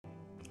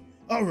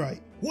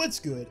Alright, what's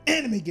good?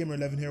 Anime Gamer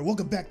 11 here.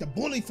 Welcome back to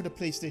Bully for the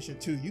PlayStation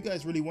 2. You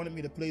guys really wanted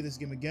me to play this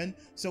game again,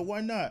 so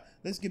why not?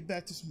 Let's get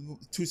back to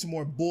some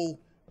more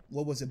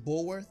what was it,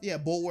 Bullworth? Yeah,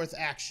 Bullworth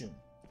action.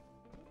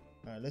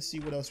 Alright, let's see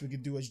what else we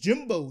can do as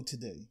Jimbo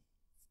today.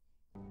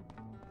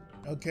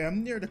 Okay,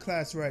 I'm near the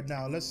class right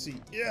now. Let's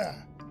see.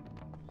 Yeah,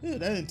 that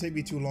didn't take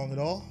me too long at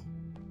all.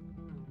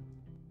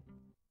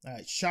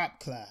 Alright,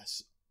 shop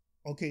class.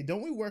 Okay,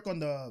 don't we work on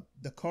the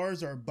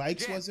cars or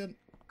bikes, Jim, wasn't?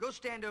 go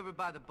stand over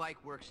by the bike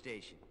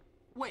workstation.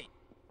 Wait,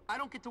 I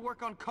don't get to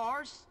work on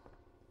cars?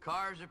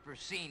 Cars are for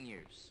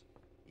seniors.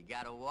 You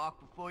gotta walk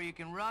before you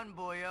can run,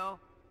 boyo.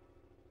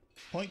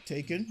 Point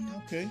taken.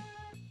 Okay.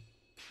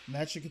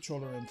 Match the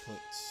controller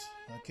inputs.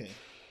 Okay.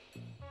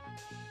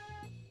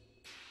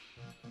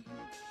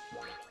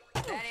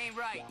 That ain't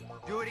right.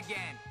 Do it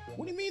again.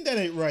 What do you mean that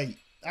ain't right?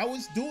 I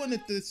was doing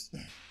it this...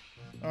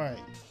 Alright.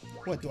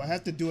 What, do I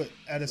have to do it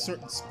at a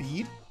certain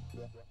speed?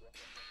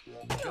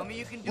 Show me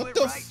you can do What it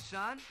the right,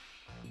 son.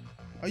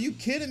 Are you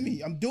kidding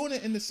me? I'm doing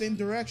it in the same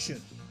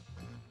direction.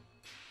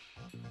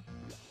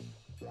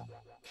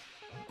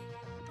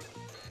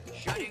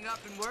 Shutting up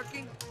and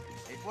working?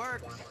 It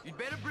works. You'd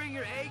better bring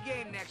your A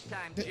game next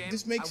time, Jim.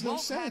 This makes no I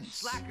won't have sense.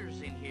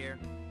 slackers in here.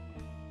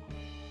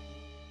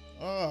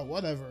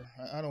 Whatever.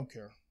 I don't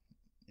care.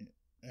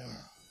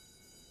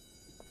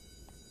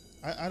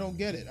 I don't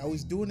get it. I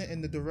was doing it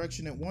in the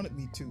direction it wanted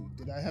me to.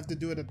 Did I have to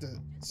do it at the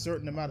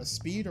certain amount of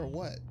speed or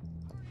what?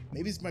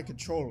 Maybe it's my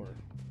controller.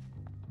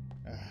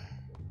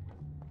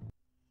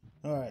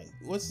 Alright,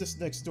 what's this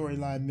next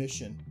storyline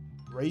mission?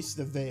 Race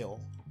the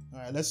Veil.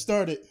 Alright, let's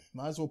start it.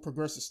 Might as well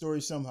progress the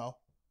story somehow.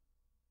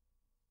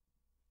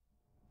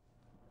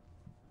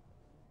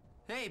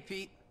 Hey,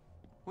 Pete.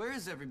 Where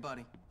is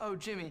everybody? Oh,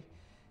 Jimmy,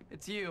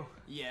 it's you.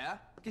 Yeah?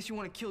 Guess you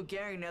want to kill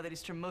Gary now that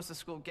he's turned most of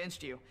school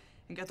against you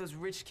and got those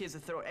rich kids to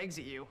throw eggs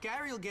at you.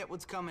 Gary'll get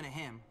what's coming to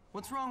him.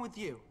 What's wrong with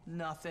you?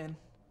 Nothing.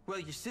 Well,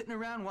 you're sitting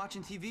around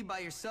watching TV by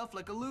yourself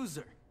like a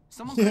loser.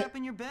 Someone crap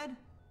in your bed?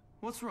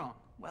 What's wrong?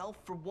 Well,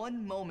 for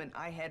one moment,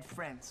 I had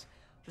friends.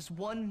 Just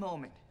one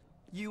moment.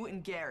 You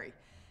and Gary.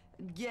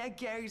 Yeah,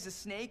 Gary's a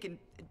snake, and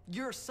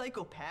you're a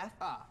psychopath.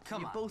 Ah,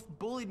 come on. You both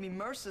bullied me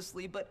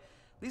mercilessly, but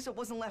at least I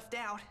wasn't left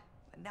out.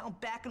 And now I'm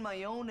back on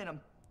my own, and I'm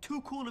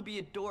too cool to be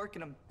a dork,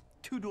 and I'm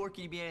too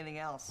dorky to be anything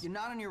else. You're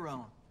not on your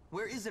own.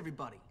 Where is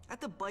everybody? At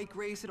the bike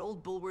race at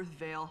Old Bullworth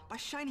Vale, by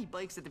shiny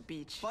bikes at the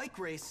beach. Bike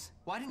race?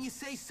 Why didn't you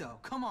say so?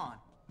 Come on.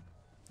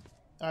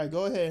 Alright,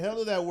 go ahead.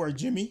 Handle that work,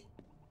 Jimmy.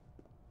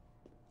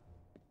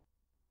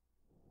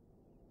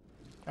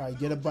 Alright,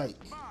 get a bike.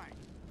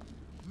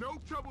 No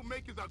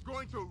troublemakers are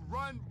going to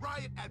run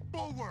riot at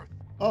Bullworth.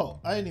 Oh,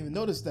 I didn't even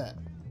notice that.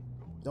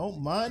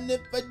 Don't mind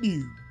if I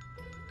do.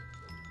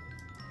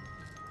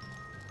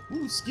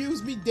 Ooh,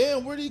 excuse me,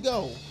 damn, where'd he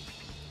go?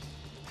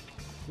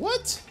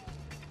 What?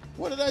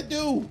 What did I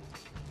do?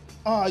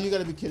 Ah, you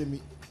gotta be kidding me.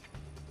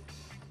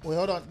 Wait,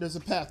 hold on. There's a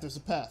path. There's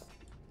a path.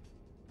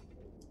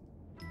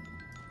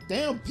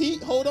 Damn,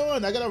 Pete, hold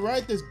on. I gotta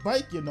ride this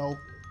bike, you know.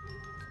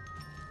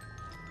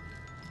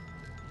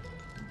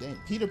 Dang,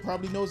 Peter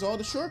probably knows all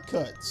the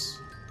shortcuts.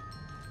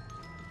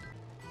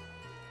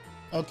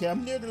 Okay,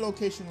 I'm near the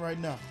location right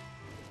now.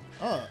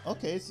 Oh,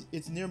 okay.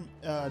 It's near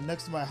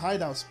next to my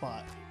hideout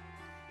spot.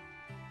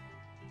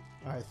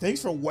 All right, thanks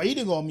for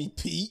waiting on me,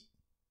 Pete.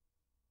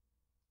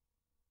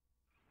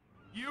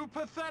 You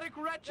pathetic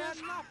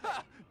wretches!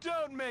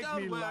 Don't make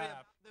me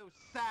laugh. Those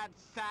sad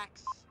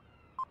sacks.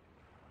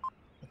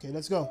 Okay,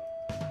 let's go.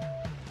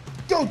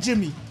 Go,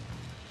 Jimmy!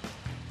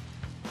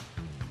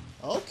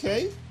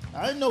 Okay.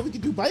 I didn't know we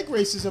could do bike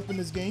races up in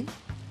this game.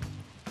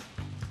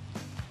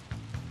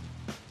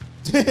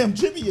 Damn,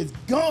 Jimmy is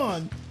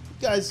gone.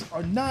 You guys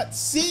are not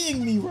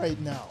seeing me right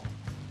now.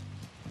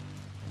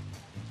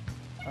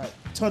 Alright,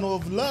 Tunnel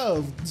of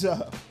Love.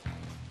 Duh.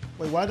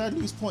 Wait, why did I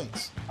lose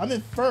points? I'm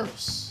in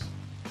first.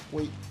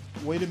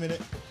 Wait a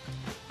minute.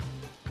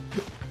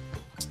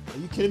 Are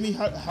you kidding me?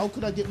 How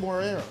could I get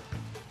more air?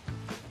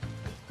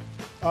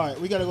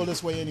 Alright, we gotta go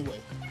this way anyway.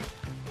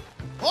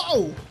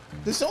 Uh-oh!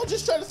 Did someone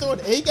just try to throw an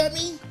egg at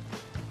me?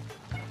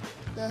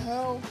 The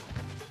hell?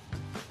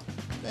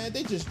 Man,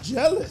 they just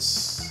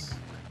jealous.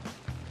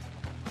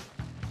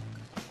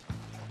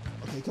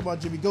 Okay, come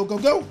on, Jimmy. Go, go,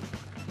 go!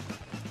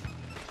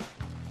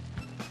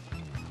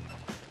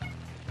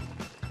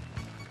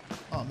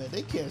 Oh, man,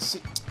 they can't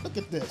see. Look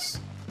at this.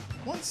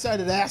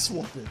 One-sided ass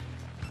whooping.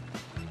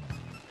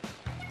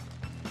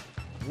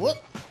 Whoop.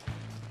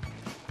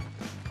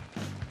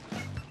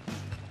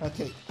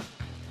 Okay.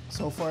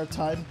 So far,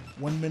 time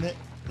 1 minute,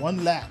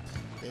 1 lap.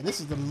 Hey, this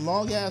is the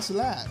long-ass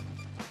lap.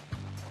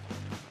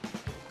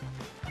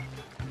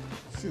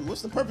 Shoot,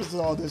 what's the purpose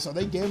of all this? Are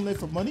they gambling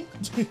for money?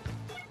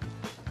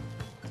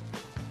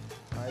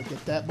 Alright,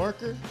 get that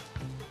marker.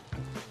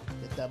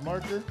 Get that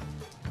marker.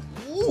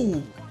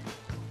 Ooh!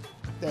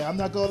 Hey, I'm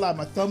not gonna lie,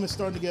 my thumb is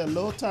starting to get a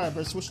little tired,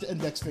 but switch the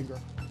index finger.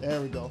 There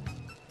we go.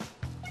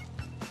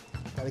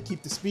 Gotta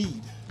keep the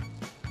speed.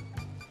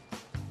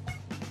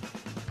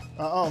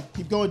 Uh-oh,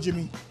 keep going,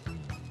 Jimmy.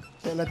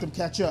 Can't let them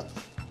catch up.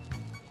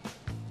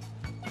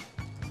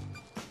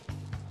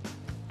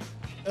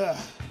 Another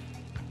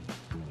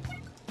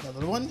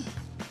one.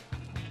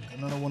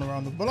 Another one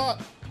around the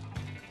block.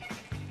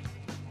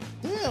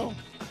 Damn.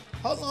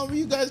 How long were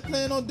you guys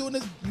planning on doing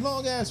this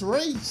long ass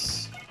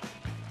race?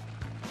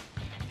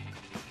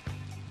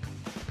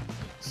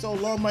 So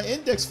long my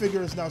index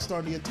finger is now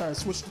starting to get tired.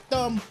 Switch the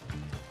thumb.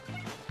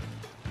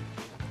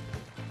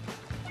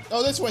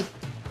 Oh, this way.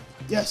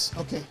 Yes,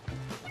 okay.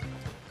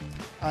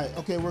 Alright,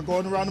 okay, we're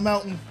going around the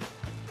mountain.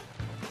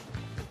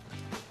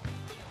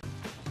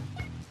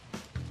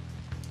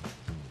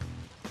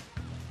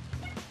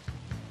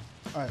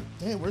 Alright,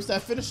 damn, where's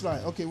that finish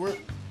line? Okay,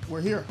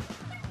 we're here.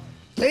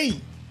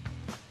 Game!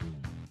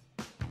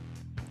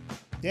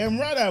 Damn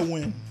right I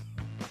win.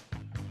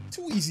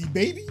 Too easy,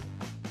 baby.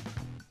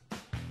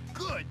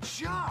 Good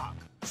job.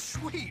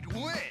 Sweet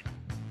win.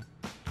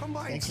 Come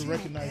by. Thanks and for see me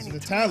recognizing the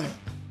anytime. talent.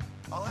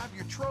 I'll have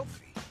your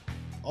trophy.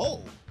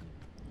 Oh.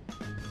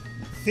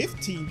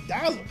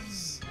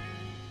 $15.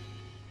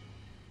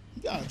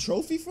 You got a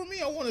trophy for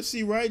me? I want to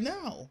see right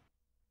now.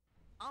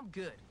 I'm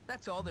good.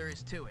 That's all there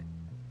is to it.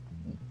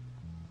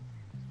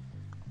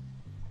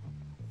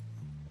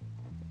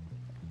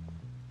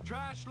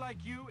 Trash like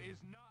you is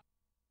not.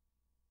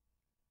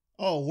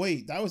 Oh,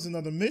 wait. That was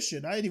another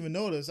mission. I didn't even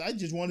notice. I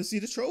just want to see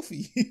the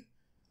trophy.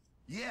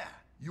 Yeah,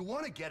 you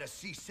want to get a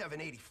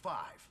C785,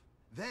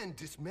 then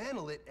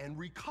dismantle it and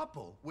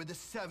recouple with a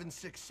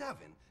 767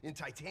 in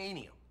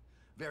titanium.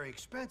 Very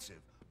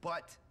expensive,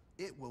 but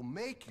it will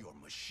make your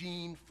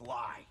machine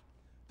fly.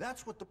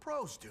 That's what the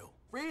pros do.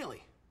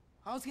 Really?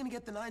 I was gonna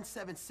get the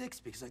 976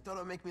 because I thought it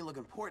would make me look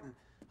important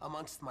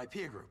amongst my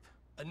peer group.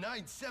 A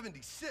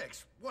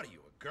 976? What are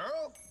you, a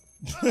girl?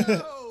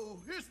 Oh,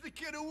 here's the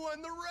kid who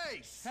won the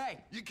race. Hey.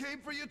 You came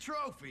for your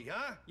trophy,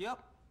 huh? Yep.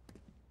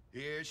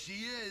 Here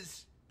she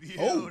is.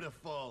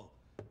 Beautiful.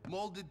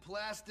 Molded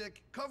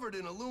plastic, covered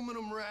in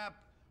aluminum wrap,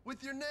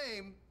 with your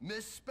name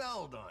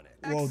misspelled on it.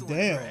 Well, Excellent.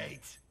 damn.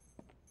 Great.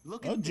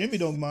 Look Oh, at Jimmy this.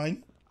 don't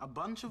mind. A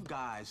bunch of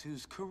guys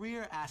whose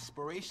career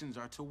aspirations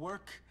are to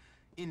work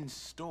in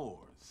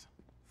stores.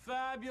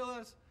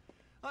 Fabulous.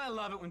 I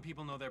love it when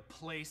people know their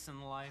place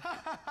in life.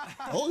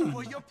 Oh.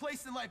 Well, your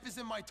place in life is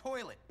in my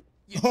toilet,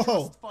 you Oh.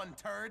 trust fund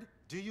turd.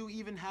 Do you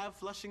even have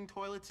flushing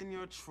toilets in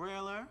your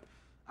trailer?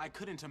 I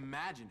couldn't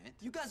imagine it.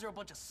 You guys are a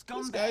bunch of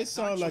scumbags. This guy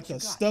sound aren't you? like What a you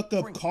got?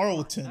 stuck-up Bring it.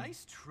 Carlton.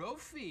 Nice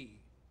trophy.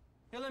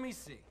 Here, let me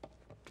see.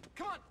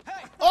 Come on,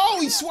 hey! Oh,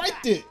 he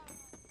swiped it.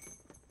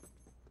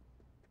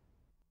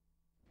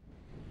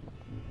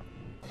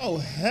 Oh,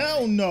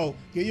 hell no.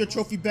 Get your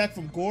trophy back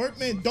from Gord?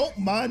 Man, don't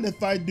mind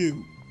if I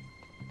do.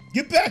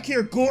 Get back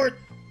here, Gord.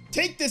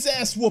 Take this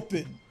ass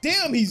whooping.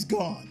 Damn, he's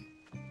gone.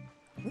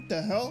 What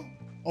the hell?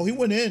 Oh, he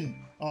went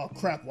in. Oh,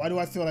 crap. Why do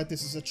I feel like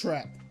this is a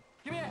trap?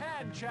 Give me a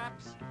hand,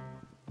 chaps.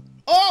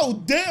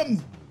 Oh,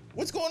 damn.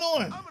 What's going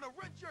on? I'm gonna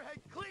rinse your head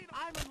clean.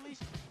 I'm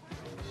unleashed.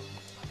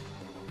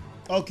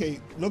 Okay,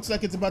 looks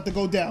like it's about to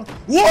go down.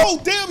 Whoa,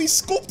 damn, he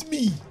scooped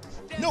me.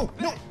 No,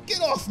 no, get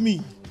off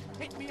me.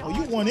 Hit me Oh, you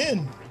hard. won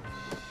in.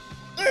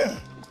 Ugh.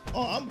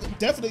 Oh, I'm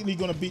definitely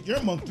gonna beat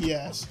your monkey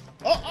ass.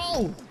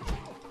 Uh-oh.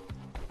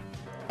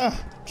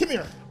 Come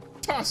here.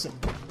 Toss him.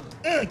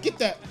 Get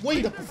that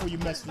weight up before you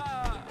mess with me.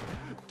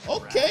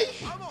 Okay,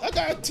 I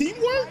got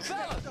teamwork.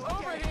 Fellas,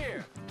 over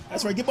here.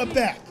 That's right, get my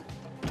back.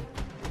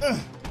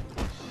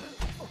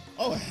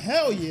 Oh,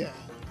 hell yeah.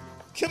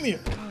 Come here.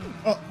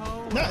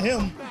 Oh, not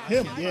him.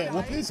 Him, yeah,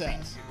 whoop his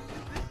ass.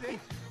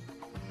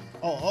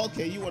 Oh,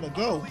 okay, you want to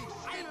go.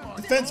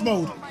 Defense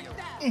mode.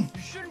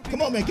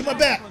 Come on, man, get my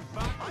back.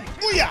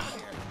 Booyah!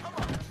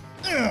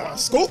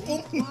 Scope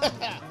him.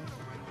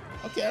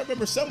 Okay, I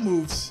remember some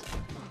moves.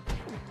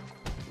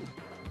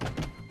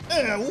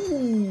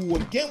 Ooh,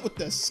 again with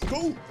the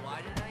scoop.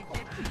 Why did I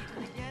get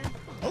beaten again?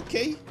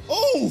 Okay.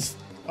 Oof!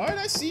 Alright,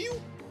 I see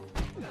you.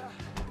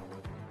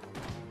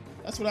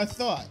 That's what I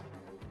thought.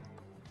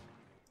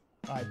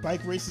 Alright,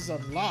 bike races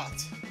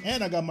unlocked.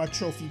 And I got my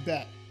trophy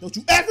back. Don't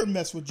you ever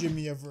mess with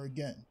Jimmy ever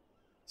again.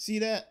 See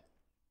that?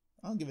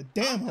 I don't give a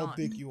damn how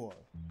big you are.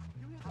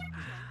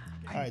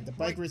 Alright, the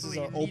bike races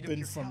are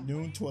open from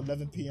noon to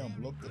 11 p.m.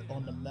 Look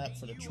on the map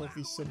for the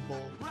trophy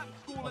symbol.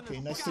 Okay,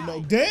 nice to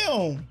know.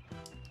 Damn!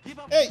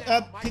 Hey,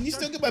 can you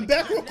still get my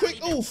back real quick?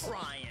 Oof!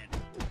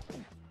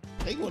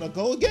 They wanna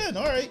go again,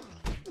 alright.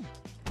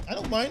 I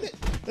don't mind it.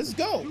 Let's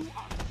go.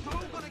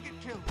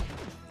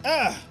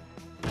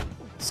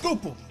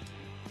 Scoop him.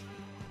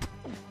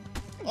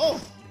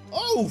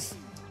 Oh,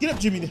 get up,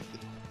 Jimmy.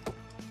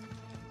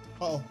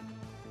 Uh-oh.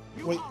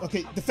 Wait,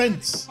 okay,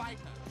 defense.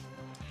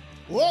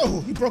 Whoa,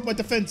 he broke my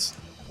defense.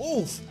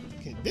 Oof.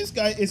 Okay, this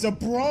guy is a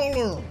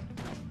brawler.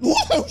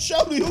 Whoa,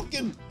 Shouty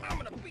Hookin.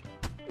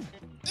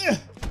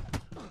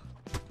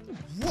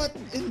 What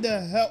in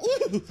the hell?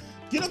 Ooh,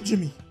 get up,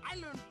 Jimmy. I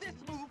learned this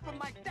move from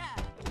my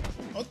dad.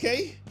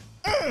 Okay.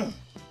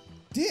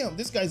 Damn,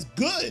 this guy's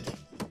good.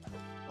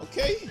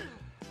 Okay.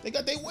 They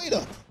got their weight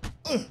up.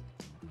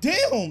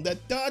 Damn,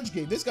 that dodge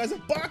game. This guy's a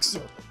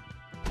boxer.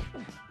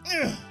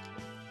 All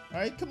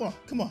right, come on,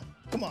 come on,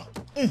 come on.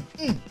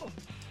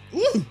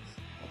 Woo.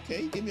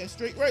 Okay, give me a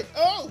straight right.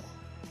 Oh.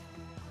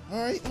 All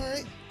right, all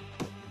right.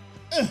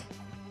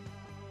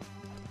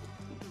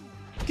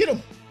 Get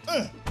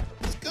him.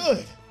 It's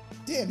good.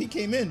 Damn, he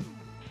came in.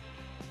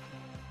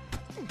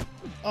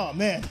 Oh,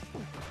 man.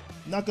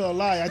 Not gonna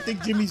lie, I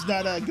think Jimmy's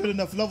not at a good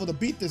enough level to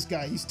beat this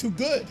guy. He's too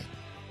good.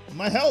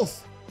 My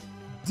health.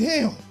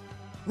 Damn.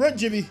 Run,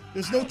 Jimmy.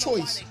 There's no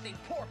choice. Why they think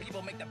poor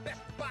people make the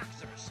best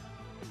boxers.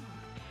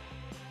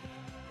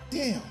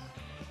 Damn.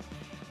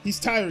 He's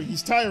tiring.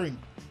 He's tiring.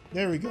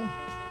 There we go.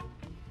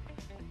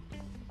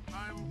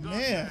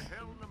 Man.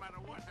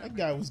 That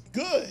guy was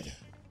good.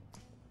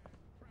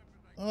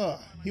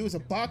 He was a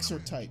boxer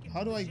type.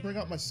 How do I bring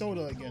out my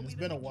soda again? It's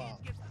been a while.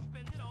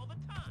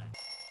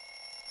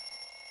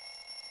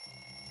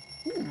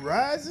 Ooh,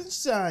 rise and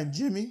shine,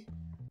 Jimmy.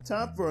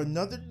 Time for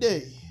another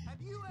day.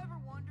 Have you ever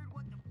wondered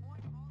what the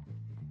point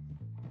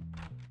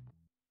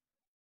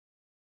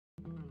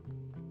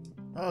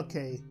of all...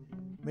 Okay.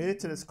 Made it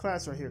to this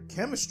class right here.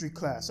 Chemistry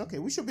class. Okay,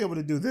 we should be able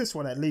to do this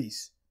one at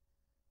least.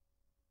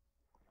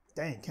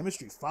 Dang,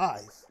 chemistry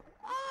 5.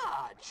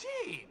 Ah,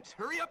 James,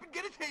 hurry up and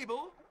get a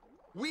table.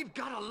 We've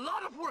got a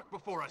lot of work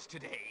before us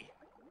today.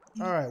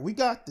 Alright, we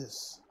got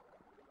this.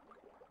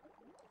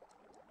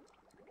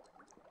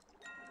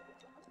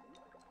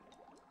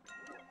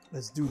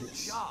 Let's do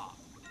this. Job.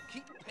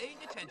 Keep paying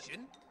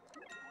attention.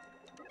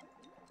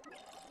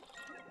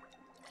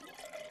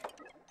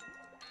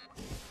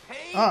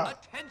 Pay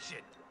attention.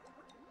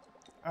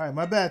 Alright,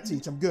 my bad,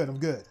 Teach. I'm good. I'm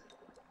good.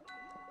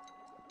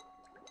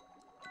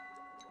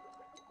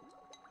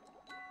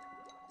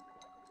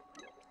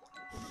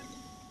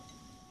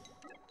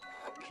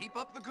 Keep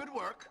up the good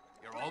work.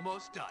 You're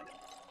almost done.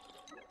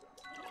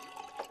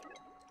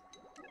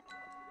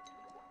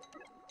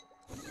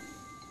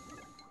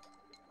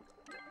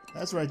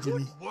 That's right,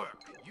 Jimmy. Good work.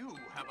 You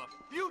have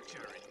a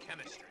future in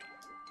chemistry.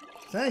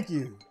 Thank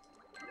you.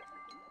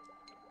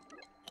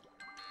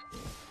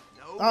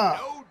 No,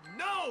 Ah.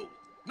 no!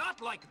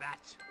 Not like that.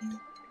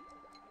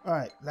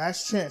 Alright,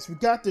 last chance. We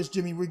got this,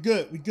 Jimmy. We're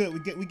good. We good.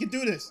 We can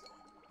do this.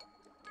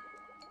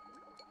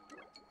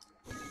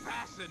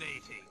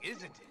 Fascinating,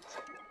 isn't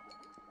it?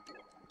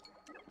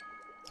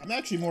 I'm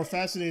actually more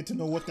fascinated to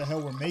know what the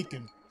hell we're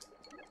making.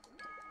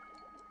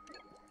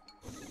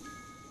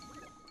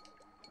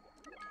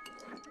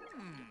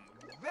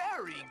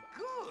 Very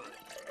good.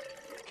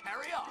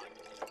 Carry on.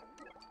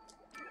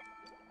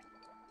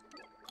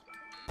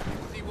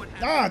 See what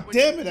happens Ah, when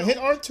damn you it. I hit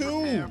don't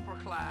R2. prepare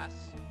for class.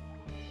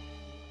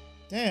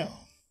 Damn.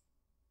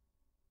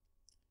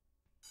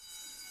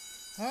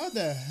 How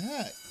the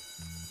heck?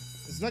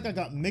 It's like I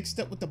got mixed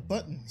up with the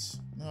buttons.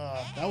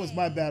 That was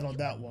my bad on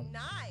that one.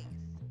 Nice.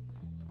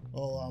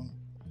 Oh,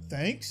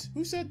 thanks?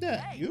 Who said that?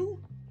 Hey. You?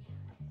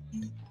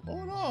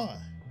 Hold on.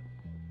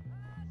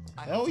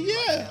 I Hell hope you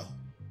like yeah. them.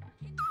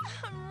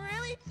 I'm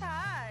really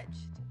touched.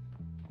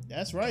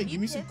 That's right. If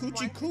Give me you some kiss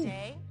coochie once a coo.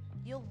 day,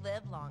 you'll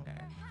live longer.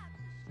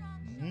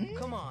 Hmm?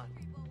 Come on,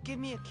 give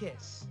me a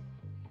kiss.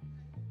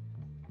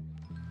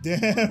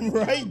 Damn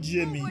right,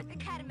 Jimmy.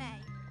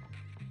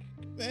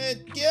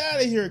 Man, get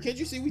out of here. Can't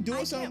you see we doing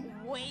I something?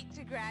 can't wait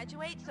to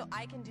graduate so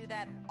I can do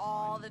that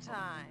all the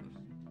time.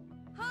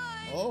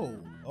 Hi. Oh,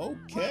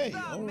 okay.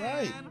 What's up, All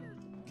right. man?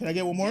 Can I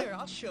get one more? Here,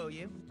 I'll show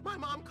you. My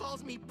mom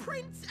calls me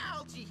Prince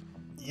Algae.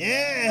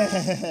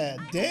 Yeah.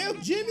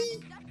 Damn, Jimmy.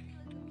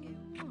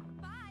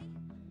 Bye.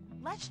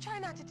 Let's try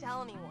not to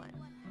tell anyone.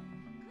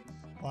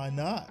 Why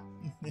not?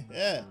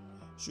 Yeah.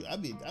 Shoot, I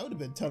would have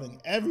been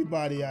telling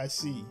everybody I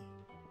see.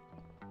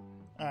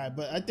 All right,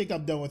 but I think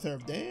I'm done with her.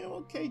 Damn.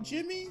 Okay,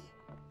 Jimmy.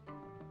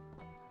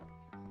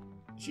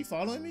 Is she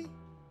following me?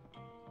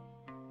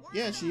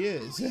 Yeah, she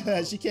is.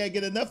 She can't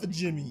get enough of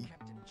Jimmy.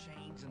 Kept in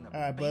chains in the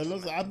All right, but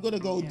basement. I'm gonna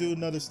go do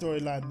another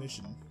storyline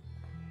mission.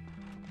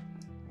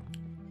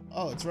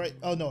 Oh, it's right.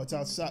 Oh no, it's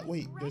outside.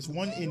 Wait, there's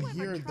one in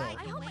here though,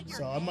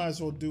 so I might as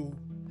well do.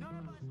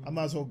 I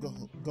might as well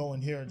go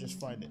in here and just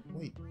find it.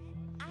 Wait,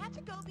 I had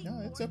to go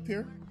no, it's up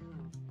here.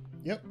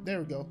 Yep, there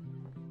we go.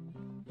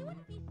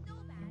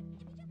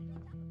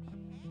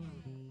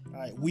 All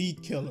right,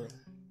 weed killer.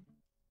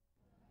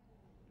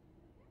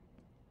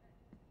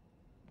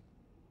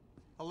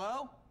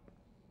 Hello?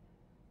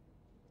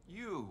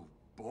 You,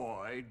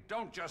 boy,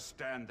 don't just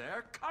stand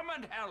there. Come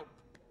and help.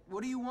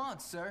 What do you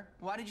want, sir?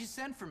 Why did you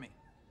send for me?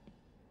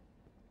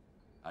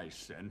 I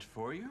sent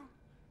for you?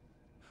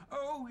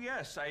 Oh,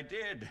 yes, I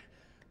did.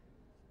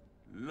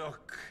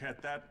 Look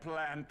at that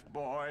plant,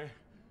 boy.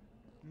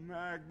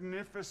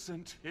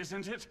 Magnificent,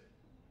 isn't it?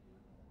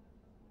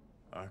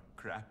 A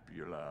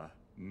crapula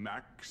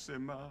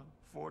maxima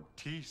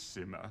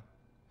fortissima.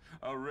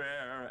 A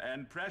rare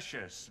and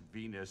precious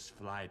Venus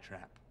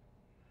flytrap.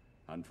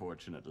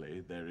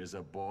 Unfortunately, there is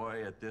a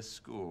boy at this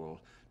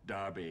school,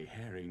 Darby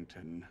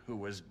Harrington, who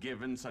was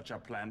given such a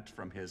plant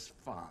from his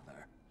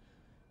father.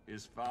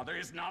 His father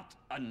is not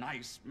a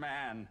nice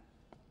man.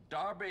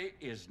 Darby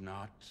is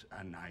not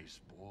a nice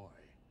boy.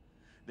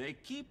 They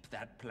keep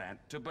that plant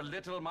to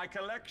belittle my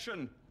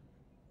collection.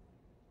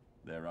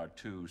 There are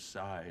two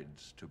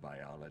sides to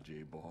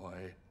biology,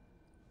 boy.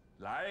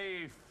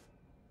 Life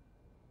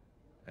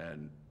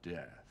and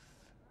death.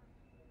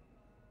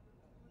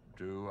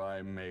 Do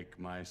I make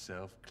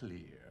myself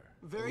clear?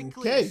 Very Okay.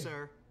 clear,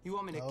 sir. You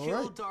want me to All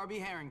kill right. Darby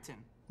Harrington.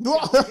 No.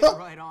 I'll get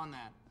right on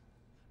that.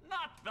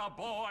 Not the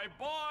boy,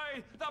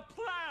 the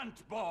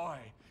plant boy.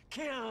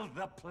 Kill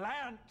the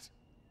plant.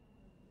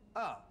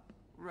 Oh,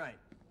 right.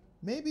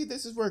 Maybe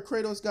this is where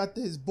Kratos got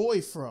his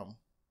boy from.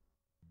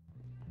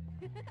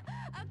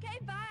 Okay,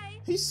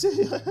 bye. He said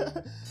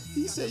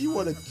you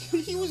want to.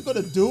 He was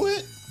gonna do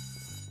it.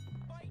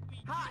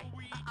 Hi,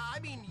 I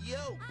mean you.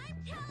 I'm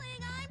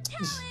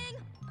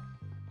telling.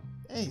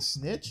 Hey,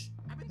 snitch.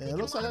 Hey, it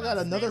looks like I got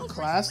another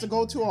class to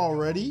go to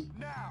already.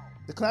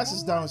 The class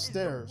is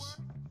downstairs.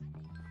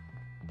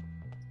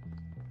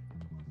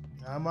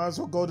 I might as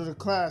well go to the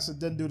class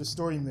and then do the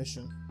story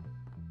mission.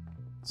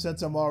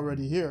 Since I'm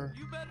already here.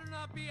 You better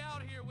not be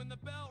out here when the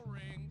bell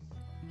rings.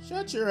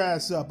 Shut your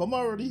ass up. I'm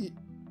already...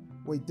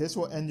 Wait, this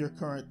will end your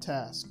current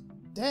task.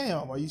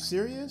 Damn, are you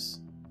serious?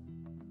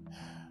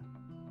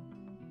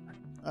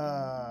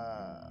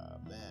 Man.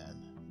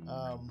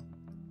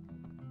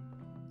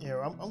 Here,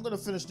 I'm gonna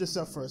finish this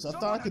up first. I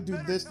thought I could do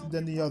this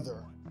then the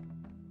other.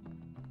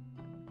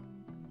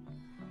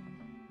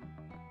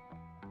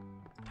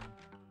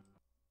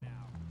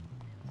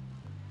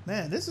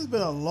 Man, this has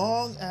been a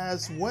long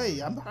ass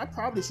way. I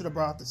probably should have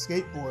brought the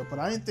skateboard, but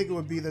I didn't think it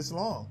would be this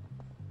long.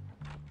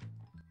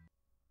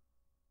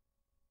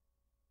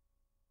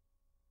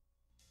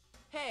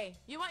 Hey,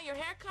 you want your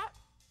hair cut?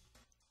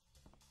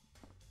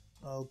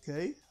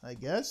 Okay, I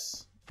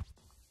guess.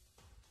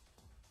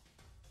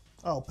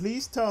 Oh,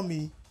 please tell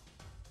me.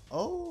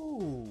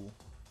 Oh.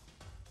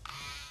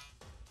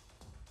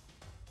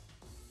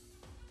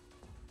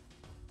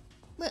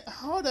 Man,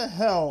 how the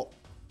hell?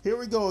 Here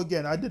we go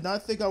again. I did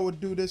not think I would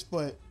do this,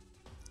 but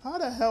how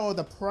the hell are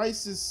the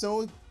prices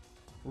so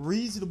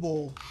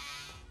reasonable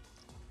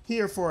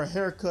here for a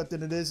haircut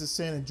than it is in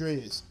San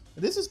Andreas?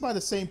 And this is by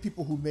the same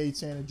people who made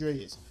San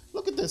Andreas.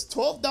 Look at this,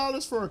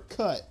 $12 for a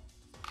cut.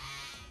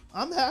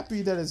 I'm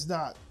happy that it's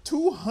not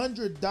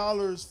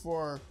 $200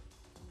 for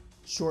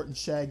short and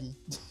shaggy.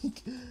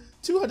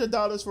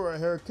 $200 for a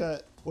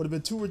haircut would have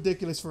been too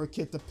ridiculous for a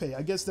kid to pay.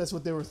 I guess that's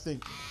what they were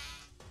thinking.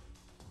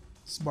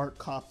 Smart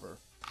copper.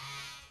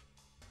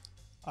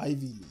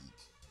 Ivy League.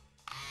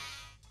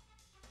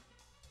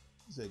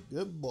 He's a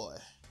good boy.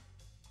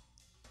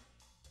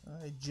 All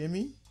right,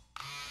 Jimmy.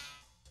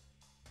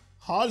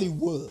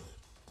 Hollywood.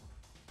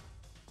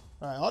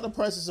 All right, all the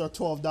prices are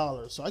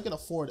 $12, so I can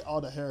afford all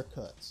the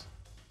haircuts.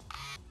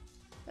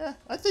 Yeah,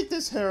 I think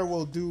this hair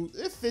will do.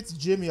 It fits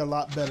Jimmy a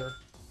lot better.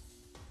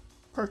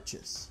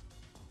 Purchase.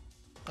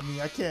 I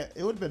mean, I can't.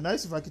 It would have been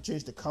nice if I could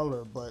change the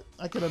color, but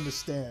I could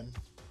understand.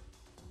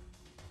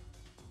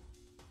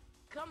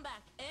 Come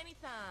back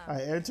anytime.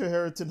 I enter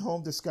Harrington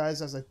Home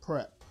disguised as a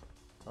prep.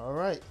 All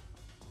right.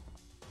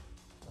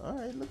 All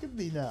right, look at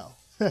me now.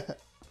 Yeah,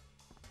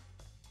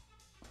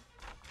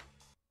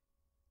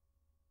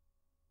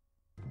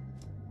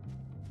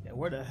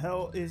 where the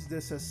hell is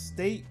this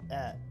estate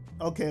at?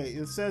 Okay,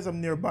 it says I'm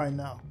nearby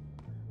now.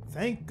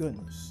 Thank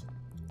goodness.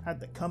 Had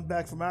to come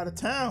back from out of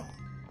town.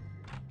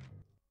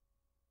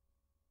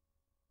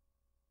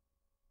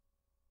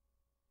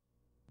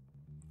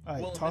 All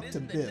right, talk to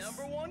Biff.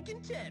 The #1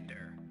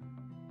 contender.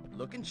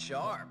 Looking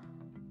sharp.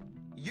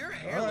 Your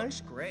hair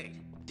looks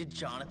great. Did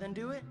Jonathan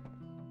do it?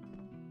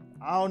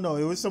 I don't know.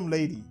 It was some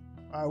lady.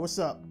 All right, what's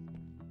up?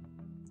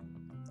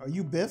 Are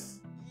you Biff?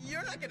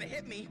 You're not gonna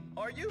hit me,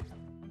 are you?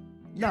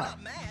 You're Nah.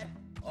 not mad,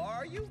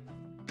 are you?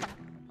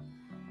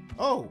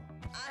 Oh.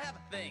 I have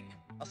a thing.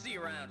 I'll see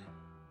you around.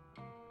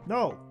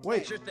 No,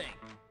 wait. Sure thing.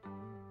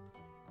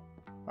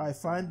 All right,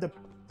 find the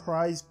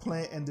prize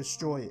plant and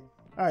destroy it.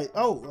 All right.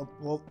 Oh,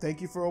 well,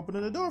 thank you for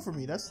opening the door for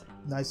me. That's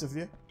nice of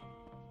you.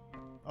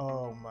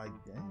 Oh my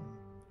god.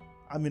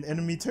 I'm in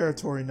enemy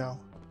territory now.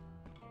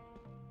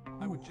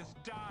 I would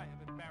just die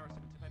of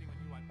embarrassment if anyone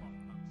knew I bought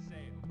it on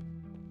sale.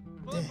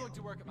 Well, I'm going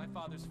to work at my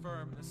father's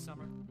firm this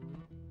summer.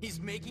 He's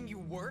making you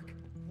work?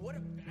 What a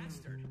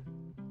bastard.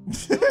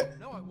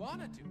 No, I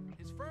wanted to.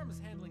 His firm is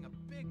handling a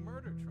big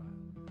murder trial.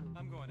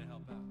 I'm going to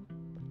help out.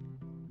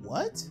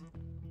 What?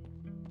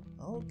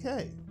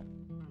 Okay.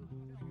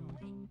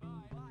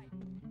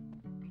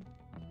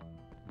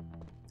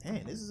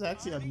 Dang, this is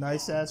actually a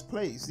nice ass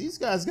place. These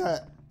guys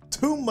got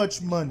too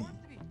much money.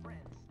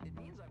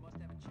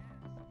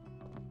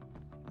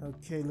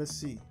 Okay, let's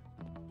see.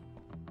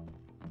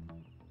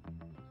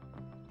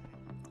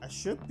 I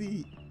should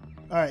be...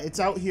 Alright, it's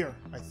out here,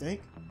 I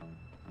think.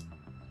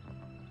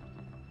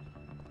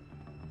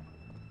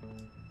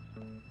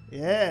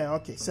 Yeah,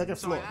 okay, second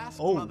So floor. I asked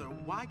Oh. Mother,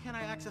 why can't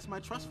I access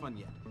my trust fund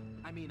yet?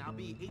 I mean, I'll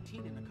be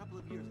 18 in a couple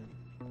of years.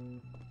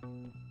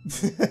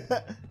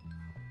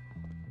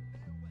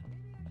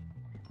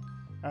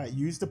 Alright,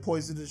 use the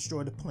poison to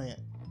destroy the plant.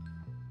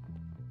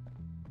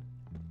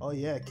 Oh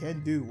yeah,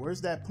 can do. Where's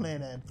that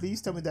plant at?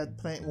 Please tell me that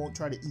plant won't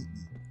try to eat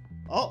me.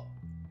 Oh!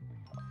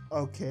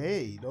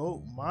 Okay,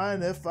 don't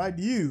mind if I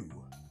do.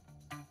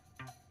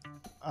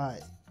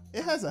 Alright.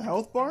 It has a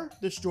health bar.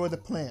 Destroy the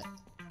plant.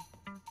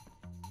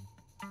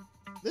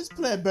 This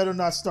plant better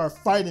not start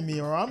fighting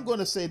me or I'm going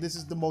to say this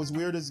is the most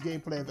weirdest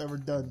gameplay I've ever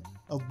done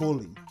of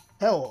Bully.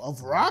 Hell, of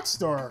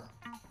Rockstar.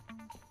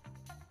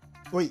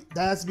 Wait,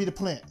 that has to be the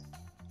plant.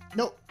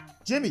 No,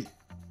 Jimmy,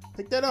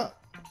 pick that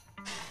up.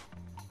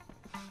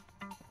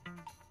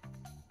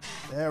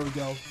 There we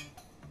go.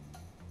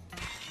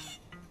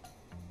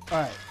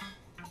 Alright.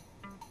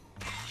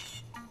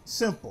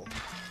 Simple.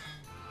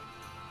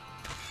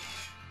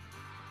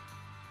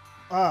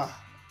 Ah,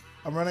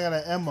 I'm running out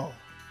of ammo.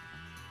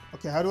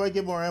 Okay, how do I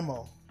get more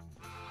ammo?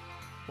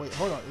 Wait,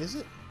 hold on, is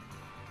it?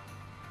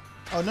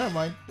 Oh, never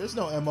mind. There's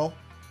no ammo.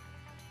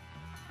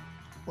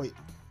 Wait.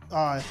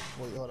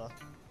 Wait, hold on.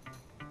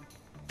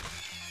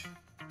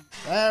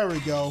 There we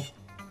go.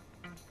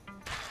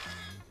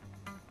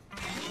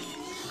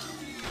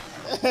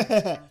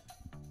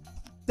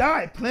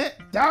 Die, plant,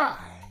 die!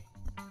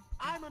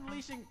 I'm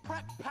unleashing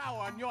prep power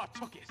on your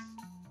tookies.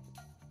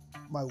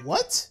 My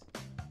what?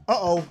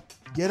 Uh-oh.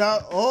 Get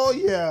out. Oh,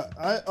 yeah.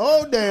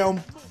 Oh,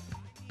 damn.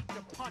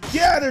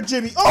 Get her,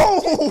 Jimmy.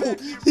 Oh!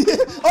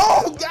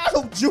 Oh, got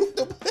him. Juked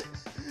him.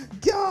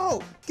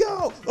 Go.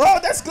 Go. Oh,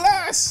 that's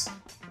glass.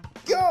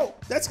 Go.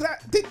 That's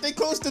glass. They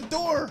closed the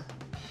door.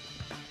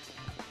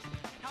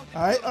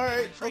 All right. All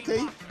right.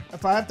 Okay.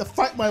 If I have to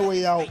fight my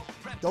way out,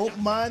 don't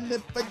mind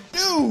if I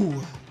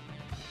do.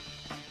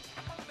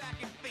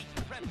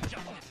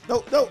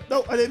 No, no,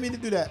 no. I didn't mean to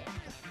do that.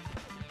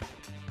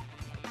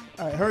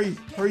 All right. Hurry.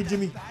 Hurry,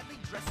 Jimmy.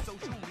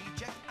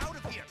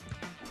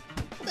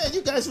 Man,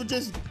 you guys were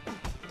just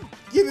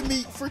giving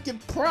me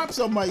freaking props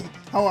on my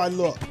how I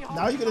look.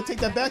 Now you're gonna take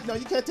that back? No,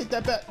 you can't take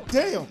that back.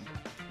 Damn.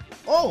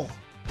 Oh.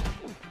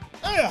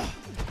 Yeah.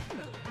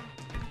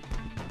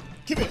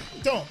 Come here.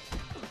 Don't.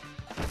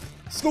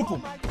 Scoop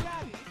him.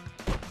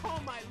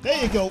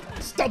 There you go.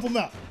 Stomp him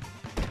out.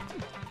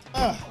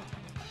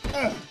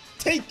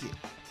 Take it.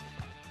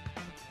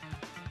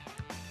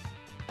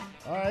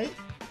 All right.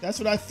 That's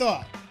what I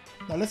thought.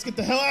 Now let's get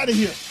the hell out of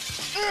here.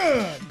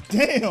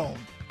 Damn.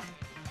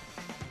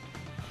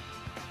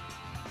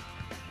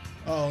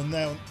 Oh,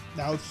 now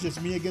it's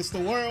just me against the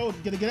world.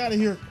 Gotta get out of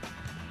here.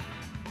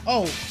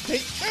 Oh, they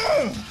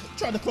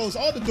tried to close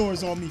all the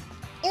doors on me.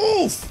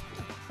 Oof.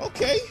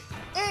 Okay.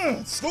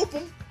 Scoop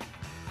them.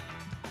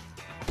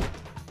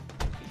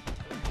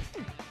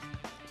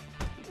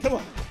 Come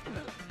on.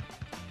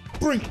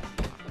 Bring it.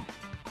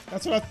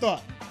 That's what I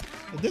thought.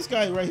 And this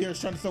guy right here is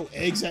trying to throw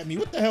eggs at me.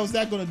 What the hell is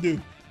that gonna do?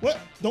 What?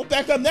 Don't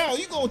back up now.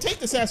 You gonna take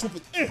this ass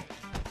whooping.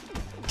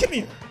 Come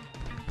here.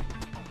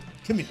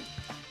 Come here.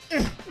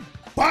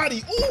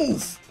 Body.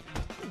 Oof.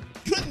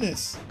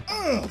 Goodness.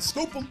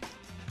 Scoop him.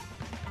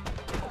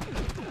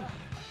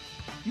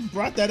 You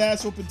brought that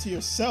ass whooping to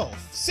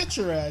yourself. Sit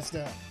your ass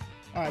down.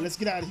 All right, let's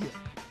get out of here.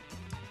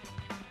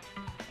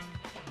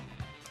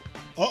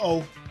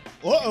 Uh-oh.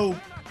 Uh-oh.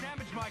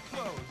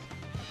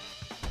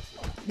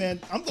 Man,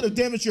 I'm gonna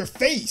damage your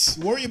face.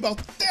 Worry about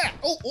that.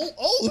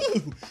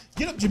 Oh.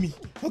 Get up, Jimmy.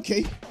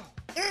 Okay.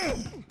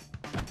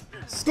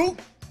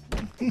 Scoop.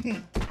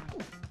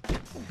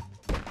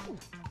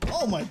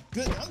 Oh my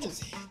goodness. I'm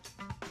just...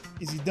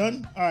 Is he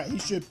done? All right, he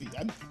should be.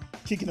 I'm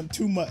kicking him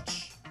too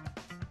much.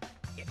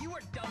 If you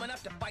were dumb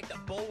enough to fight the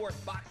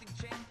Bulworth boxing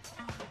champ...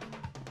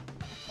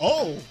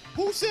 Oh,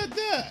 who said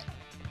that?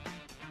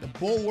 The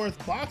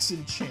Bulworth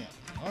boxing champ.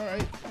 All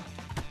right.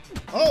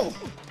 Oh.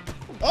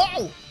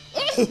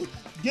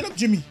 Get up,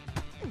 Jimmy.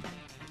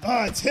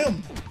 It's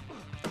him.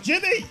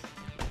 Jimmy.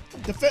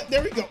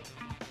 There we go.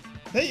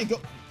 There you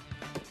go.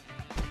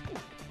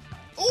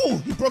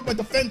 Oh, he broke my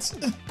defense.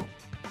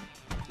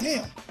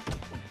 Damn.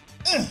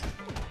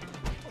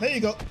 There you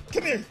go.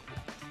 Come here.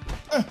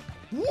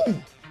 Woo. All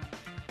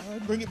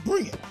right, bring it.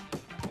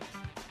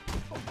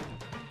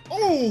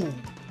 Oh.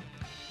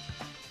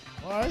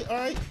 All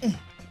right.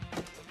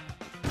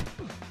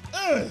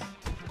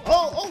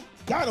 Oh,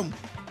 got him.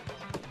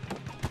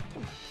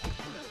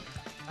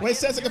 Wait, it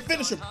says I can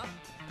finish him.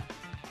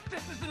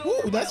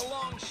 Ooh, that's...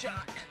 long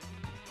shot.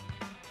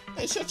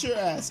 Hey, shut your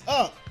ass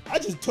up. I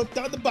just took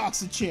down the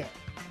boxing champ.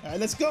 All right,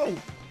 let's go.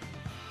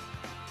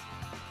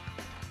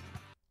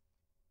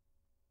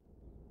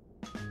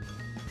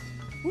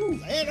 Ooh,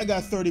 and I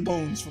got 30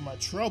 bones for my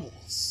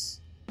troubles.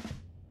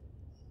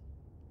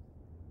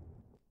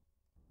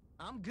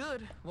 I'm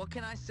good. What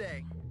can I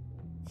say?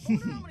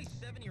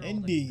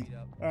 Indeed.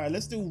 All right,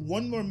 let's do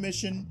one more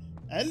mission,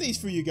 at least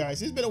for you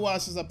guys. It's been a while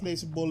since I played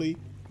some Bully.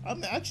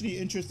 I'm actually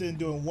interested in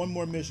doing one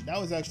more mission. That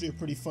was actually a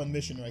pretty fun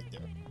mission right there.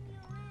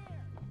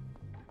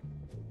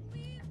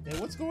 Hey,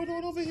 what's going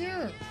on over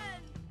here?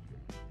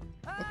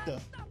 What the?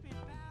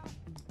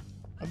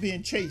 I'm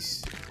being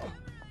chased.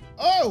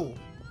 Oh,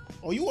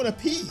 you want a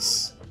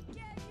piece?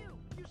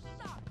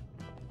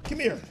 Come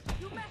here.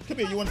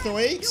 You want to throw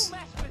eggs?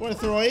 Want to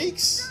throw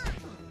eggs?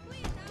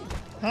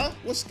 Huh?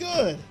 What's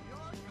good?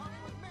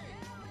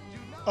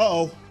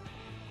 Uh-oh.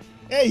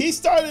 Hey, he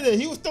started it.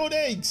 He was throwing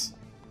eggs.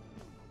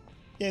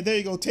 Yeah, there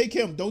you go. Take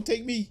him. Don't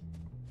take me.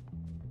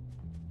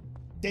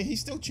 Dang, he's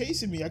still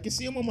chasing me. I can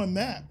see him on my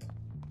map.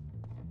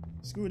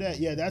 Screw that.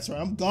 Yeah, that's right.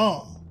 I'm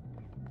gone.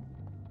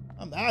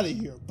 I'm out of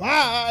here.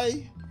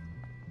 Bye.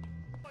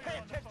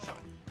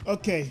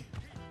 Okay.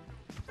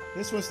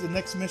 This was the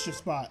next mission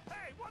spot.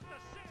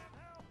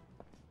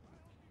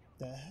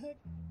 The heck?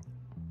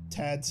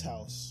 Tad's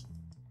house.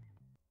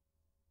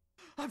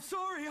 I'm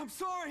sorry, I'm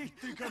sorry.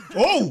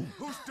 Oh!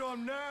 Who's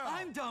dumb now?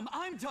 I'm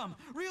dumb,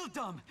 real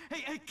dumb.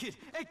 Hey, Egg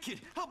Kid,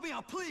 help me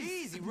out, please.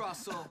 Easy,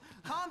 Russell.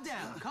 Calm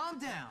down.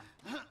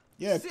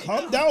 Yeah,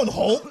 calm down,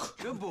 Hulk.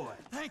 Good boy.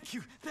 Thank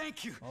you.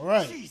 All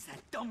right. Jeez, that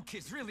dumb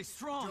kid's really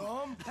strong.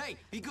 Dumb? Hey,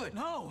 be good.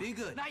 No, be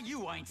good. Not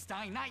you,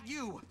 Einstein, not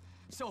you.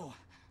 So,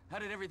 how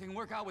did everything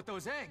work out with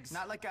those eggs?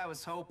 Not like I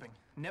was hoping.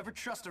 Never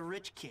trust a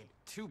rich kid.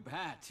 Too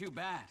bad.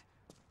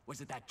 Was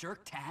it that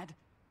jerk, Tad?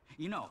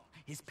 You know,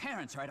 his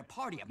parents are at a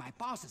party at my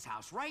boss's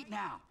house right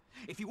now.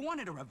 If you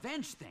wanted a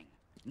revenge thing,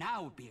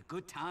 now would be a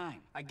good time.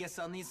 I guess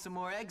I'll need some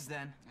more eggs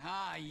then.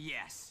 Ah,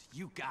 yes.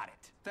 You got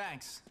it.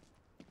 Thanks.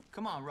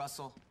 Come on,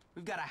 Russell.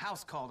 We've got a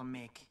house call to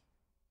make.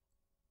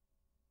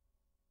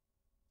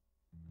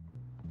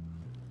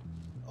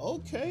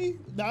 Okay.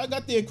 Now I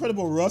got the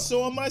Incredible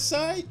Russell on my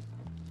side.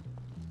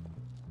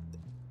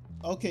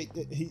 Okay,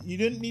 you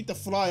didn't need to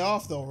fly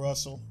off though,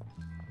 Russell.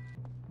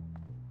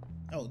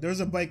 Oh, there's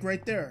a bike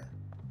right there.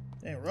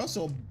 Hey,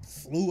 Russell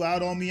flew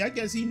out on me. I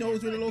guess he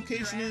knows where the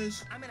location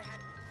is.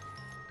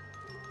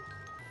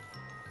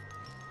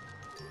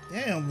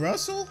 Damn,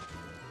 Russell.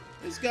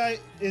 This guy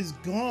is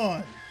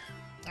gone.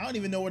 I don't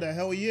even know where the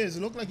hell he is.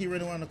 It looked like he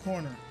ran around the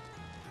corner.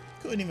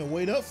 Couldn't even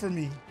wait up for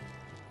me.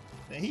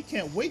 And he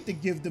can't wait to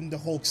give them the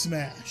Hulk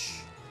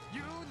smash.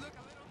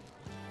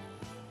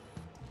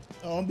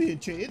 Oh, I'm being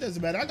chased. It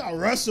doesn't matter. I got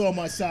Russell on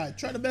my side.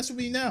 Try to mess with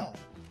me now.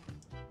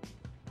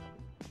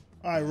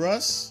 All right,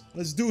 Russ.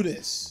 Let's do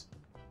this.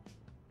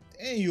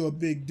 Dang, you a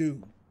big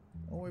dude.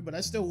 Don't worry, but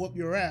I still whoop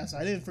your ass.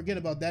 I didn't forget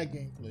about that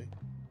gameplay.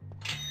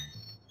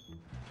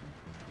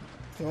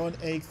 Throw an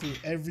egg through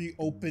every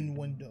open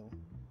window.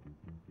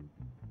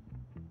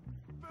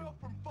 Fell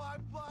from 5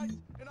 flights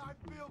and I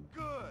feel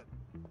good.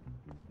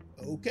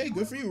 Okay,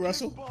 good for you,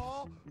 Russell.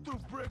 Ball through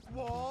brick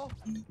wall.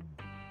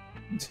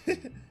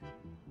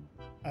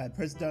 Alright,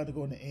 press down to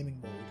go into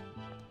aiming mode.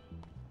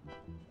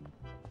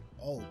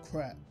 Oh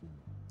crap.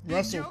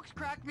 Russell. Jokes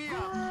crack me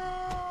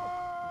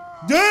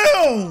up.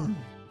 Damn!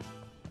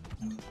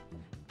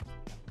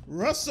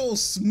 Russell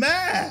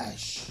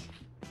smash!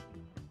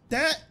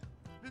 That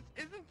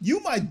you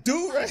might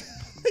do right.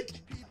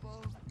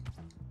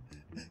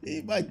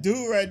 He might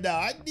do right now.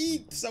 I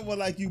need someone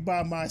like you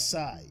by my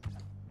side.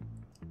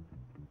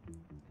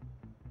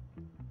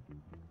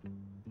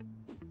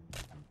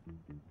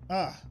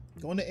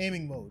 Go into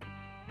aiming mode.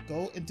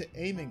 Go into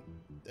aiming.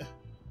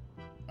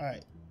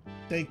 Alright.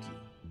 Thank you.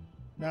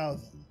 Now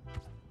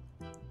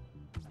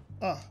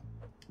then.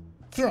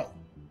 Throw.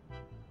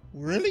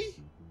 Really?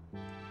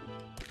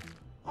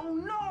 Oh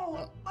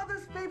no!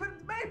 Mother's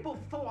favorite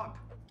Maplethorpe!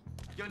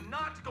 You're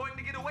not going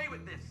to get away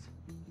with this!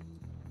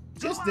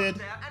 Just Go did. out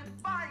there and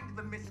find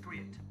the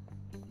miscreant!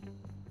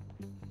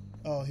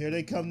 Oh, here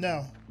they come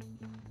now.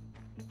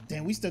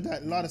 Damn, we still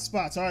got a lot of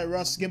spots. Alright,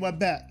 Russ, get my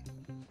back.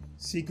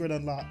 Secret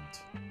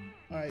unlocked.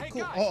 Alright,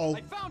 cool. Guys, Uh-oh.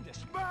 I found it.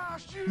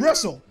 Smash you!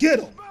 Russell,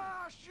 get him!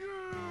 Smash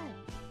you!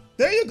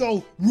 There you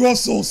go.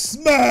 Russell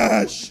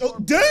smash! Oh,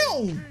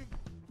 down!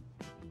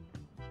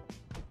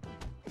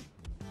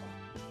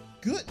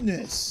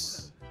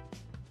 Goodness.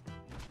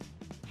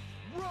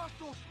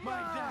 Russell smash! My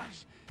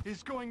dash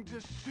is going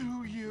to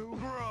sue you,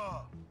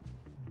 bruh.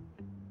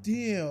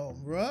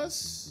 Damn,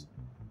 Russ.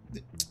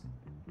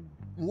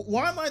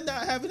 Why am I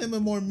not having him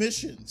in more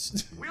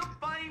missions? We'll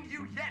find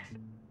you yet!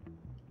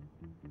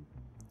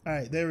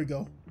 Alright, there we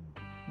go.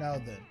 Now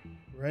then.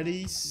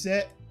 Ready,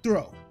 set,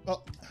 throw.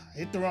 Oh, I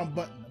hit the wrong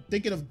button. I'm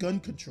thinking of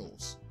gun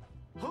controls.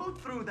 Who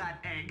threw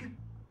that egg?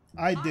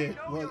 I did.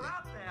 I know Well, you're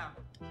out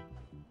there.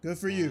 good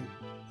for you.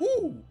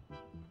 Woo!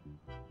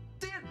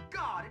 Dear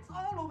God, it's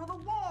all over the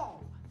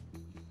wall!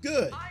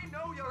 Good. I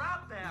know you're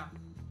out there!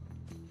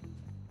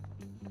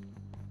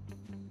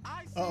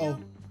 I see Uh-oh.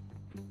 him.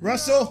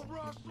 Russell!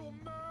 Russell,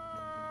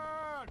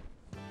 man!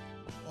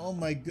 Oh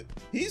my god.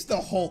 He's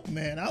the Hulk,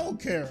 man. I don't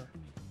care.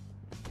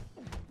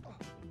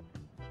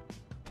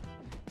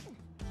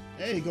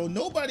 There you go.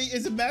 Nobody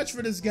is a match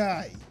for this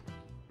guy.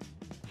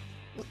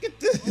 Look at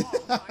this.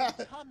 Oh,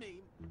 my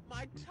tummy!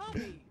 My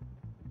tummy!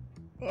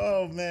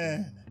 Oh,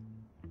 man.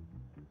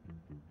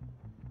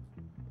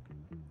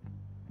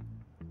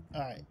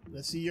 Alright.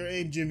 Let's see your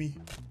aim, Jimmy.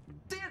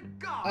 Dear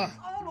God, it's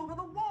all over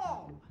the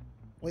wall!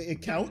 Wait, it You're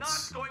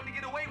counts? not going to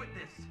get away with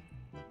this!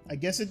 I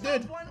guess it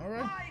did. Someone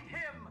Alright. find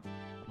him!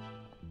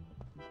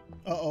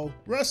 Uh-oh.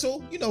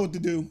 Russell, you know what to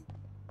do.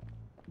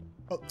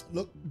 Oh,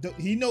 look.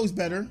 He knows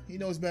better. He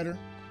knows better.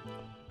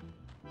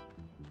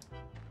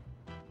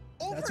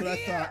 That's what I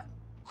thought.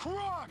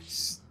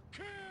 Crush!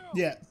 Kill!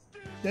 Yeah.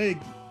 There you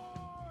go.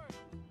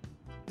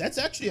 That's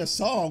actually a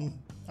song.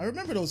 I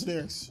remember those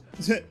lyrics.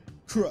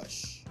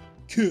 Crush,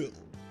 kill,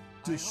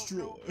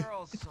 destroy. I hope no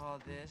girls saw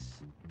this.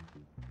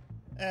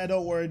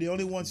 Don't worry. The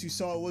only ones who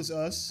saw it was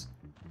us.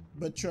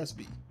 But trust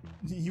me,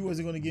 he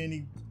wasn't gonna get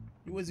any.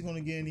 He wasn't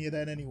gonna get any of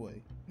that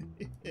anyway.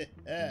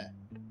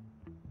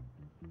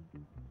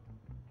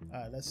 All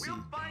right, let's see.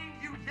 We'll find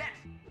you yet!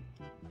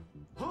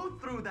 Who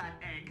threw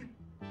that egg?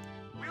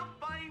 We'll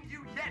find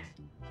you yet!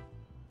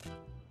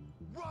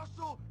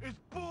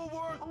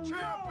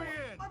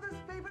 champion! Mother's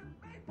favorite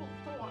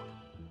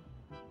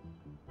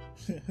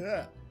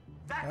Maplethorpe!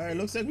 Alright,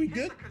 looks like we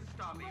good.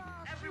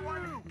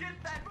 Everyone,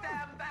 get that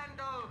damn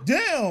vandal!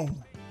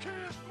 Damn!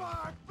 Kiss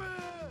my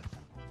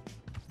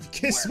fist!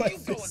 Kiss my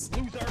fist.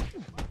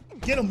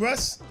 Get him,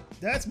 Russ.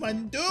 That's my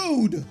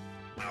dude.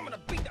 I'm gonna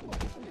beat them.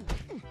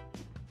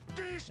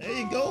 There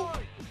you go.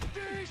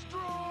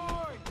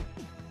 Destroy!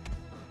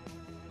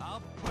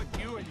 I'll put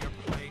you in your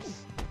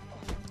place.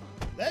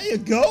 There you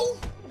go.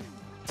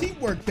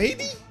 Teamwork,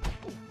 baby.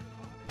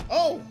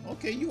 Oh,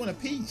 okay. You want a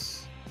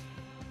piece.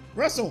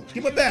 Russell,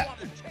 give it back.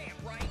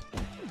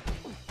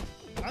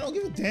 I don't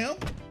give a damn.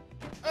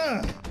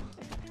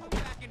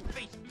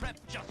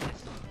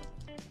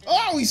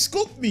 Oh, he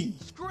scooped me.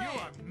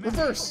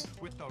 Reverse.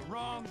 With the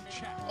wrong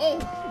chap. Oh,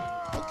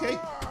 okay.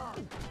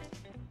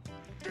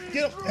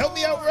 Get him. Help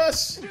me out,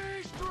 Russ. You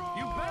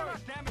better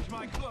not damage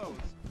my clothes.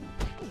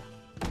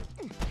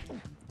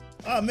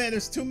 Oh, man,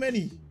 there's too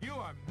many. You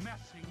are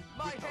messing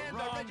My with the hands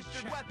wrong are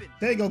registered chap. weapons.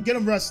 There you go. Get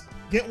him, Russ.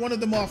 Get one of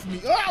them off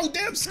me. Oh,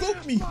 damn,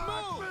 scoop me.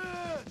 I'll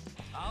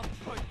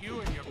put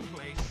you in your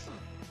place.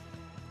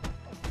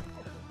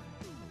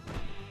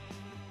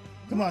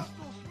 Come on.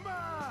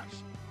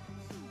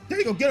 There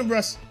you go. Get him,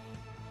 Russ.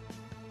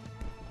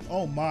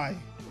 Oh, my.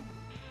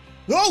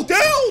 Oh,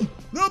 down!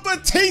 No,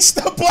 but taste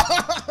the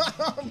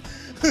bomb!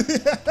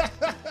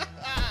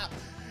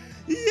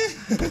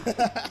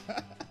 Yeah.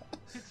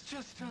 It's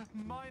just a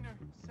minor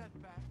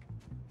setback.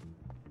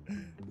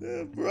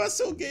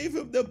 Russell gave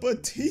him the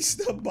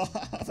Batista bomb.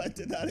 I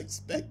did not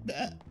expect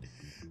that.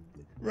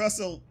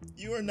 Russell,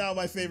 you are now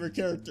my favorite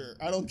character.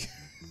 I don't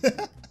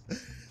care.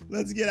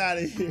 Let's get out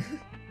of here.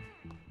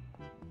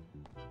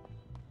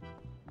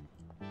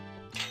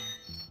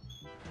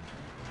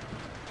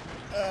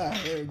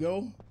 There we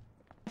go.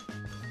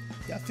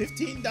 Got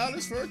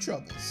 $15 for our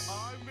troubles.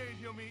 I made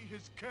him eat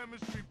his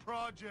chemistry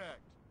project.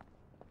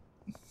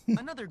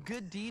 Another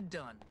good deed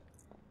done.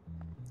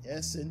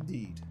 Yes,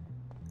 indeed.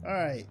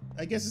 Alright,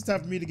 I guess it's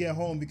time for me to get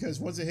home because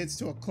once it hits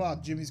 2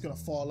 o'clock, Jimmy's gonna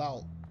fall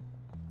out.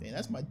 Dang,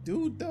 that's my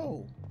dude,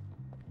 though.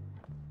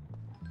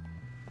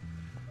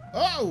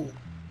 Oh!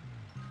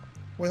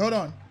 Wait, hold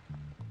on.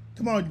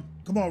 Come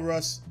on,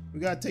 Russ. We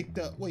gotta take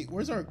the... Wait,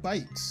 where's our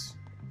bikes?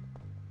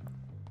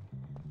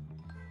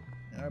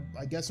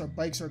 I guess our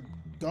bikes are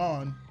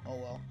gone. Oh,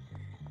 well.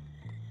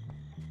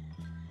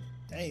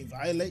 Dang,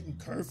 violating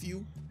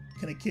curfew?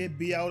 Can a kid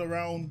be out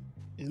around,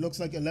 it looks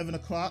like 11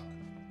 o'clock?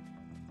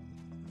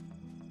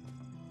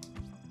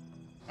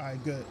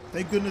 Alright, good.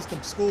 Thank goodness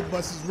the school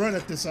buses run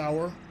at this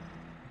hour.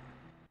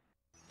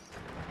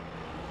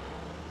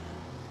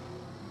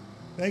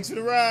 Thanks for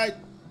the ride.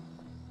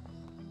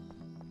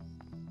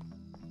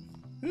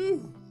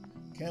 Whew.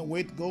 Can't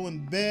wait to go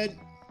in bed.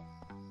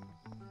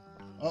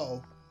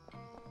 Uh-oh.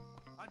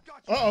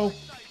 Uh-oh.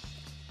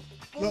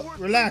 Look,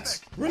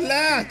 relax.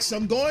 Relax.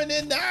 I'm going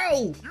in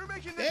now. You're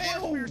making this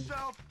work for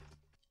yourself.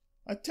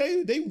 I tell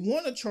you, they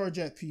want to charge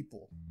at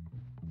people.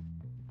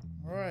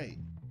 All right.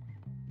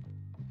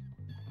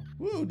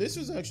 Woo, this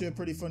was actually a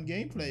pretty fun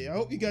gameplay. I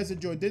hope you guys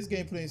enjoyed this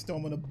gameplay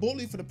installment of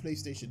Bully for the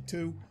PlayStation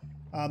 2.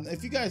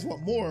 If you guys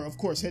want more, of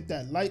course, hit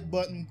that like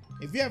button.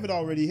 If you haven't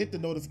already, hit the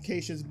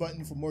notifications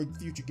button for more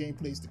future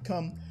gameplays to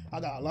come.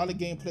 I got a lot of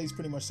gameplays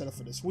pretty much set up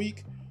for this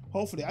week.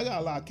 Hopefully, I got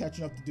a lot of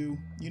catching up to do.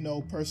 You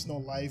know, personal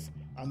life.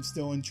 I'm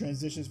still in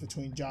transitions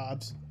between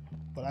jobs.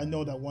 But I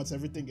know that once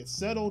everything gets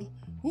settled,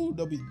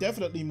 there'll be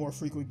definitely more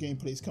frequent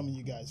gameplays coming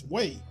you guys'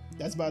 way.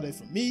 That's about it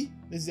for me.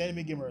 This is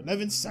Anime Gamer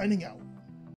 11 signing out.